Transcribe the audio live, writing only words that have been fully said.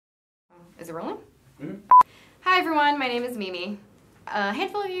Is it rolling? Hi everyone, my name is Mimi. A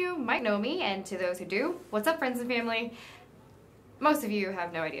handful of you might know me, and to those who do, what's up friends and family? Most of you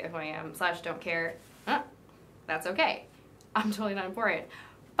have no idea who I am, / don't care. That's okay. I'm totally not important.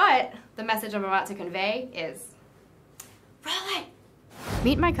 But the message I'm about to convey is, roll it!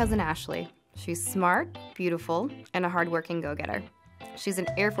 Meet my cousin Ashley. She's smart, beautiful, and a hardworking go-getter. She's an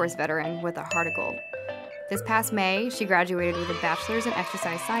Air Force veteran with a heart of gold. This past May, she graduated with a bachelor's in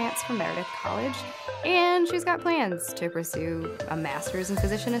exercise science from Meredith College, and she's got plans to pursue a master's in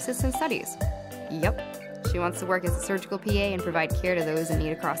physician assistant studies. Yep, she wants to work as a surgical PA and provide care to those in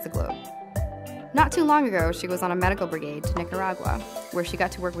need across the globe. Not too long ago, she was on a medical brigade to Nicaragua, where she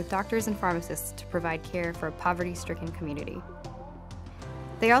got to work with doctors and pharmacists to provide care for a poverty-stricken community.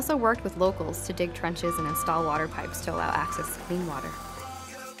 They also worked with locals to dig trenches and install water pipes to allow access to clean water.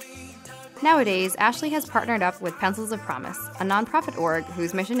 Nowadays, Ashley has partnered up with Pencils of Promise, a nonprofit org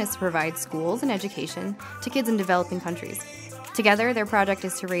whose mission is to provide schools and education to kids in developing countries. Together, their project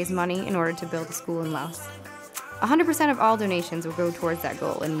is to raise money in order to build a school in Laos. 100% of all donations will go towards that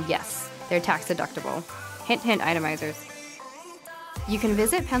goal, and yes, they're tax deductible. Hint, hint, itemizers. You can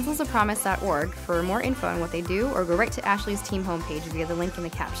visit pencilsofpromise.org for more info on what they do, or go right to Ashley's team homepage via the link in the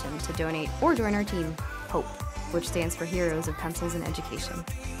caption to donate or join our team, H.O.P.E, which stands for Heroes of Pencils in Education.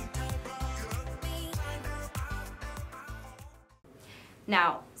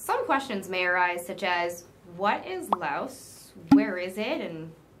 Now, some questions may arise, such as, what is Laos, where is it,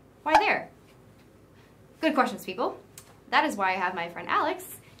 and why there? Good questions, people. That is why I have my friend Alex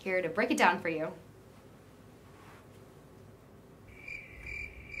here to break it down for you.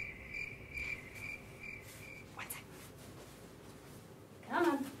 One sec. Come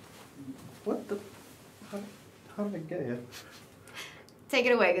on. What the? How did I get here? Take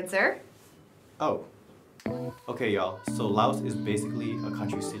it away, good sir. Oh. Okay, y'all, so Laos is basically a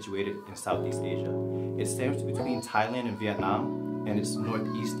country situated in Southeast Asia. It stands between Thailand and Vietnam, and it's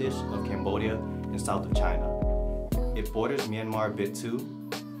northeast-ish of Cambodia and south of China. It borders Myanmar a bit too.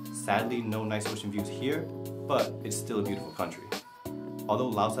 Sadly, no nice ocean views here, but it's still a beautiful country. Although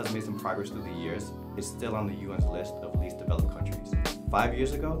Laos has made some progress through the years, it's still on the UN's list of least developed countries. 5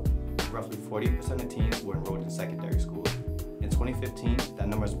 years ago, roughly 40% of teens were enrolled in secondary school. In 2015, that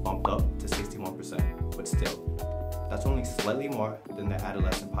number has bumped up to 61%, but still, that's only slightly more than the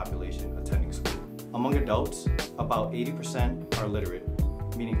adolescent population attending school. Among adults, about 80% are literate,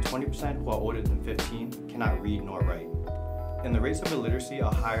 meaning 20% who are older than 15 cannot read nor write. And the rates of illiteracy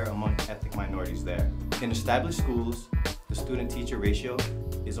are higher among ethnic minorities there. In established schools, the student-teacher ratio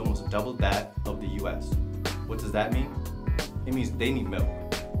is almost double that of the US. What does that mean? It means they need milk.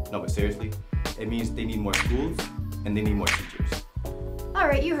 No, but seriously, it means they need more schools and they need more teachers. All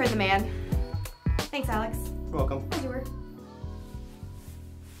right, you heard the man. Thanks, Alex. You're welcome. As you were.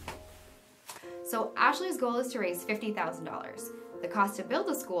 So Ashley's goal is to raise $50,000. The cost to build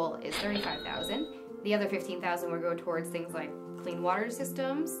the school is $35,000. The other $15,000 will go towards things like clean water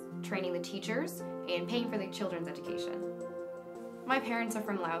systems, training the teachers, and paying for the children's education. My parents are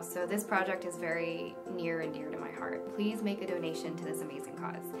from Laos, so this project is very near and dear to my heart. Please make a donation to this amazing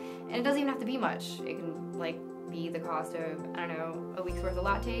cause. And it doesn't even have to be much. It can be the cost of, I don't know, a week's worth of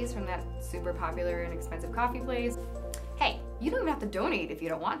lattes from that super popular and expensive coffee place. Hey, you don't even have to donate if you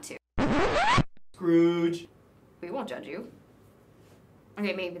don't want to. Scrooge. We won't judge you.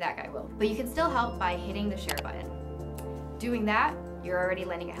 Okay, maybe that guy will. But you can still help by hitting the share button. Doing that, you're already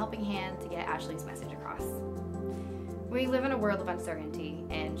lending a helping hand to get Ashley's message across. We live in a world of uncertainty,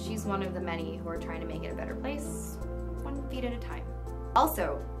 and she's one of the many who are trying to make it a better place, 1 feet at a time.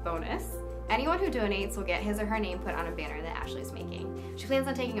 Also, bonus, anyone who donates will get his or her name put on a banner that Ashley's making. She plans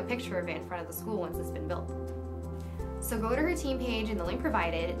on taking a picture of it in front of the school once it's been built. So go to her team page in the link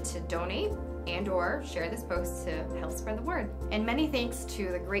provided to donate and/or share this post to help spread the word. And many thanks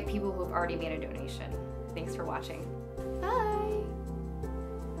to the great people who have already made a donation. Thanks for watching. Bye!